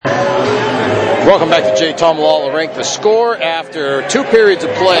Welcome back to J. Tom Lawler Rink. The score after 2 periods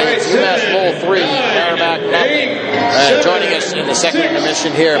of play, it's UMass Lowell 3, Merrimack nothing. Joining us in the second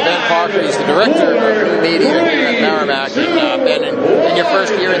intermission here, Ben Parker. He's the director of new media here at Merrimack. And Ben, in your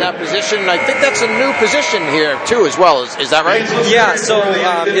first year in that position, I think that's a new position here too as well. Is that right? Yeah, so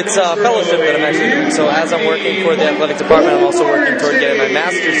it's a fellowship that I'm actually doing. So as I'm working for the athletic department, I'm also working toward getting my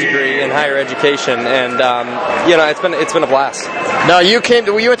master's degree in higher education. And, it's been a blast. Now, you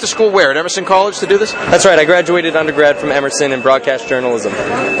went to school where? At Emerson College to do this? That's right. I graduated undergrad from Emerson in broadcast journalism.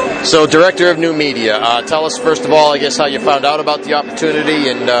 So, director of new media. Tell us, first of all, I guess, how you found out about the opportunity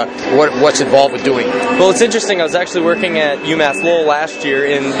and what's involved with doing it. Well, it's interesting. I was actually working at UMass Lowell last year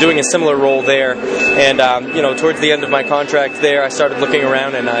in doing a similar role there. And, towards the end of my contract there, I started looking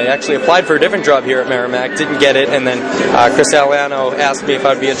around and I actually applied for a different job here at Merrimack, didn't get it. And then Chris Aliano asked me if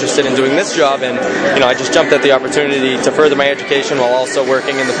I'd be interested in doing this job. And, I just jumped at the opportunity to further my education while also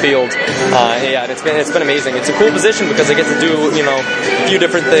working in the field. And it's been amazing. It's a cool position because I get to do, a few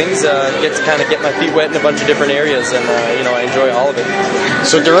different things, get to kind of get my feet wet in a bunch of different areas, and, I enjoy all of it.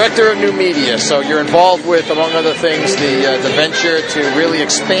 So, director of new media, so you're involved with, among other things, the venture to really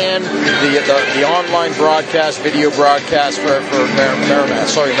expand the online broadcast, video broadcast for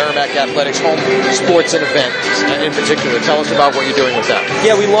Merrimack Athletics, home sports and events in particular. Tell us about what you're doing with that.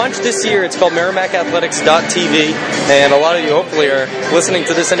 Yeah, we launched this year. It's called MerrimackAthletics.tv, and a lot of you hopefully are listening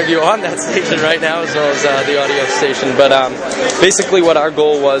to this interview on that station right now, as well as the audio station. But basically what our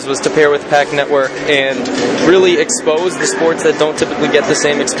goal was to pair with PAC Network and really expose the sports that don't typically get the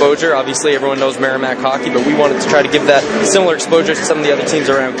same exposure. Obviously, everyone knows Merrimack hockey, but we wanted to try to give that similar exposure to some of the other teams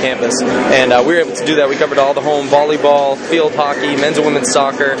around campus. And we were able to do that. We covered all the home volleyball, field hockey, men's and women's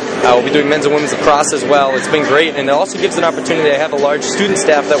soccer. We'll be doing men's and women's lacrosse as well. It's been great, and it also gives an opportunity. I have a large student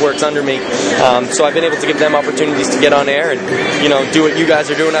staff that works under me, so I've been able to give them opportunities to get on air and, do what you guys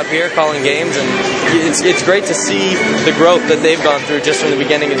are doing up here, calling games. And it's great to see the growth that they've gone through just from the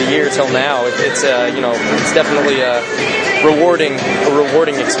beginning of the year till now. It's definitely a rewarding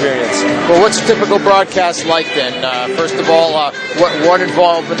experience. Well, what's a typical broadcast like then? First of all, what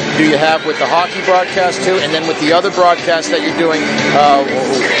involvement do you have with the hockey broadcast too, and then with the other broadcasts that you're doing?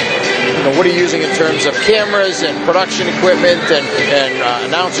 What are you using in terms of cameras and production equipment and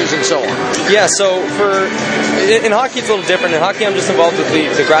announcers and so on? Yeah, so in hockey it's a little different. In hockey I'm just involved with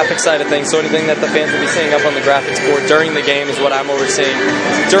the graphics side of things, so anything that the fans will be seeing up on the graphics board during the game is what I'm overseeing.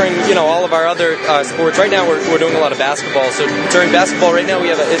 During all of our other sports, right now we're doing a lot of basketball. So during basketball right now we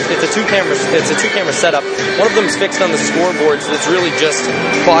have it's a two camera setup. One of them is fixed on the scoreboard, so it's really just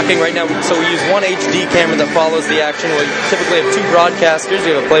clocking right now. So we use one HD camera that follows the action. We typically have two broadcasters.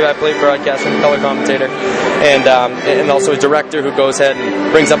 We have a play-by-play broadcaster and a color commentator, and also a director who goes ahead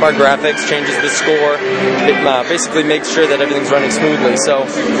and brings up our graphics, changes the score. It basically makes sure that everything's running smoothly. So,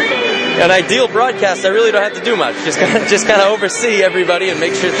 an ideal broadcast, I really don't have to do much. Just kind of oversee everybody and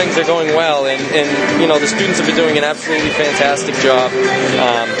make sure things are going well. And the students have been doing an absolutely fantastic job.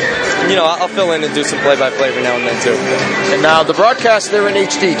 I'll fill in and do some play-by-play every now and then too. And now the broadcasts, they're in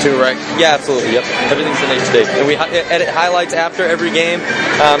HD too, right? Yeah, absolutely. Yep, everything's in HD. And we edit highlights after every game.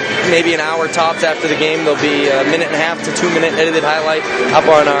 Maybe an hour tops after the game. There'll be a 1.5 to 2 minute edited highlight up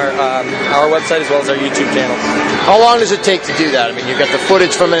on our website as well as our YouTube channel. How long does it take to do that? I mean, you've got the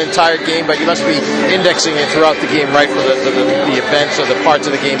footage from an entire game, but you must be indexing it throughout the game, right, for the events or the parts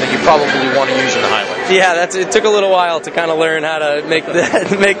of the game that you probably want to use in the highlight. Yeah, it took a little while to kind of learn how to make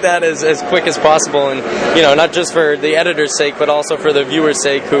that as quick as possible, and not just for the editor's sake, but also for the viewer's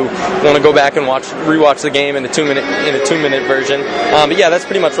sake who want to go back and rewatch the game in a 2 minute version. But yeah, that's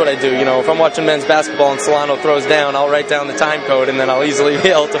pretty much what I do. If I'm watching men's basketball and Solano throws down, I'll write down the time code, and then I'll easily be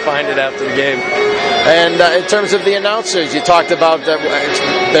able to find it after the game. And in terms of the announcers, you talked about that.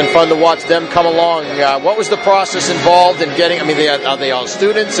 It's been fun to watch them come along. What was the process involved in getting? I mean, are they all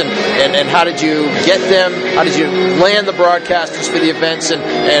students? And how did you get them? How did you land the broadcasters for the events?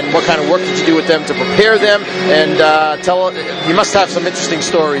 And what kind of work did you do with them to prepare them? And you must have some interesting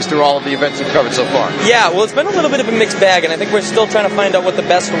stories through all of the events you've covered so far. Yeah, well, it's been a little bit of a mixed bag, and I think we're still trying to find out what the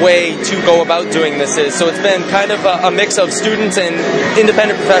best way to go about doing this is. So it's been kind of a mix of students and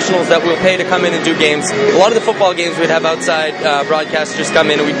independent professionals that we'll pay to come in and do games. A lot of the football games we'd have outside broadcasters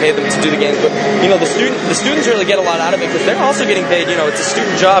come in and we'd pay them to do the games. But the students really get a lot out of it because they're also getting paid. It's a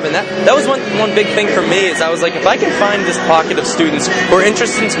student job, and that was one big thing thing for me is I was like, if I can find this pocket of students who are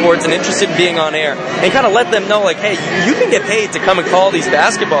interested in sports and interested in being on air, and kind of let them know, like, hey, you can get paid to come and call these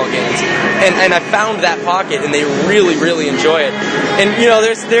basketball games. And I found that pocket, and they really, really enjoy it. And, you know,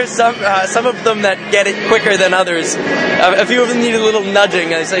 there's some of them that get it quicker than others. A few of them need a little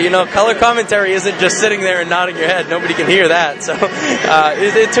nudging. I say, you know, color commentary isn't just sitting there and nodding your head. Nobody can hear that. So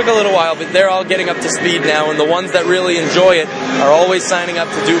it took a little while, but they're all getting up to speed now, and the ones that really enjoy it are always signing up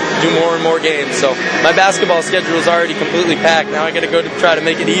to do more and more games. So my basketball schedule is already completely packed. Now I got to go to try to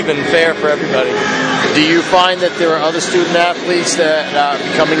make it even fair for everybody. Do you find that there are other student athletes that are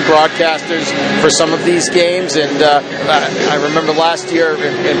becoming broadcasters for some of these games? And I remember last year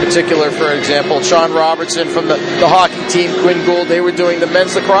in particular, for example, Sean Robertson from the hockey team, Quinn Gould, they were doing the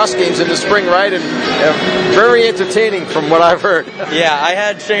men's lacrosse games in the spring, right? And very entertaining from what I've heard. Yeah, I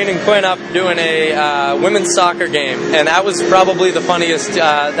had Shane and Quinn up doing a women's soccer game, and that was probably the funniest.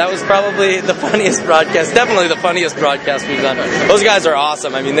 Broadcast, definitely the funniest broadcast we've done. Those guys are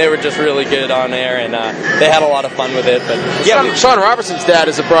awesome. I mean, they were just really good on air, and they had a lot of fun with it. But yeah, Sean Robertson's dad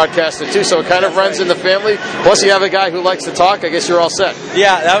is a broadcaster too, so it kind of runs in the family. Plus, you have a guy who likes to talk. I guess you're all set.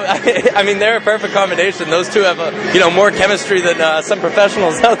 Yeah, I mean, they're a perfect combination. Those two have more chemistry than some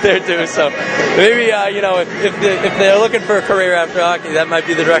professionals out there do. So maybe if they're looking for a career after hockey, that might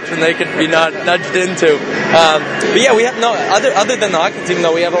be the direction they could be nudged into. But yeah, we have other than the hockey team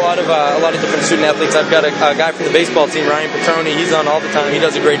though. We have a lot of different student athletes. I've got a guy from the baseball team, Ryan Petroni. He's on all the time. He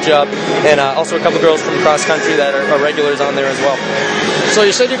does a great job, and also a couple girls from cross country that are regulars on there as well. So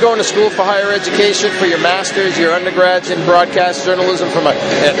you said you're going to school for higher education for your master's, your undergrads in broadcast journalism from an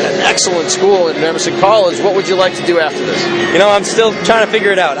excellent school at Emerson College. What would you like to do after this? You know, I'm still trying to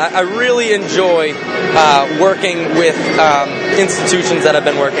figure it out. I really enjoy working with institutions that I've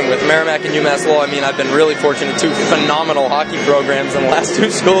been working with, Merrimack and UMass Lowell. I mean, I've been really fortunate. Two phenomenal hockey programs in the last two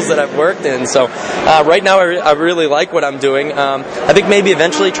schools that I've worked in. So right now I really like what I'm doing. I think maybe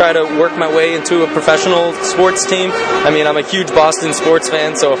eventually try to work my way into a professional sports team. I mean, I'm a huge Boston sports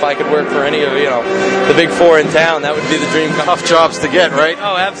fan, so if I could work for any of the big four in town, that would be the dream. Tough jobs to get, right?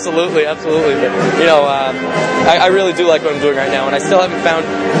 Oh, absolutely. But I really do like what I'm doing right now, and I still haven't found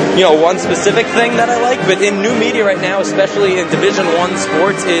one specific thing that I like. But in new media right now, especially in Division I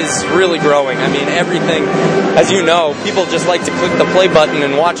sports, is really growing. I mean, everything, as you know, people just like to click the play button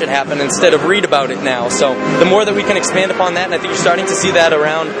and watch it happen instead of read about it now. So the more that we can expand upon that, and I think you're starting to see that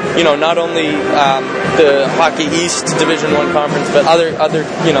around, not only the Hockey East Division I conference, but other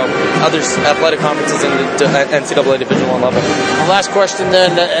athletic conferences in the NCAA Division I level. Last question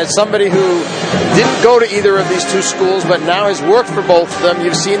then, as somebody who didn't go to either of these two schools, but now has worked for both of them,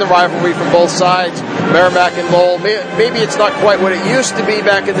 you've seen the rivalry from both sides, Merrimack and Lowell. Maybe it's not quite what it used to be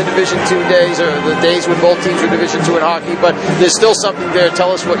back in the Division II days, or the days when both teams were Division II in hockey, but there's still something there.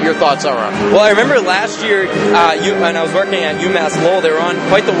 Tell us what your thoughts are on it. Well, I remember last year, when I was working at UMass Lowell, they were on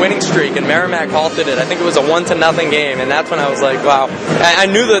quite the winning streak, and Merrimack halted it. I think it was a 1-0 game, and that's when I was like, wow. I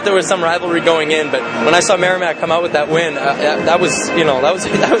knew that there was some rivalry going in, but when I saw Merrimack come out with that win, that was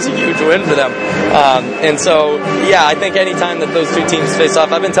a huge win for them. And so, yeah, I think any time that those two teams face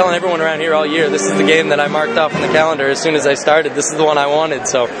off, I've been telling everyone around here all year, this is the game that I marked off on the calendar as soon as I started. This is the one I wanted.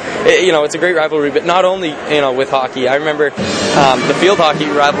 So, it's a great rivalry, but not only, with hockey. I remember the field hockey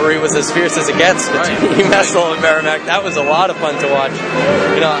rivalry was as fierce as it gets between UMass Lowell and Merrimack. That was a lot of fun to watch.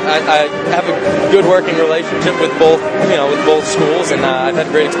 I have a good working relationship with both schools, and I've had a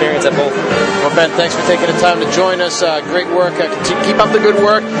great experience at both. Well, Ben, thanks for taking the time to join us. Great work. Keep up the good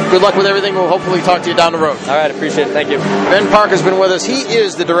work. Good luck with everything. We'll hopefully talk to you down the road. All right, appreciate it. Thank you. Ben Parker's been with us. He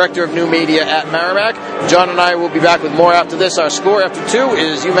is the Director of New Media at Merrimack. John and I will be back with more after this. Our score after 2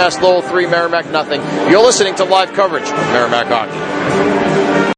 is UMass Lowell 3, Merrimack 0. You're listening to live coverage of Merrimack Hockey.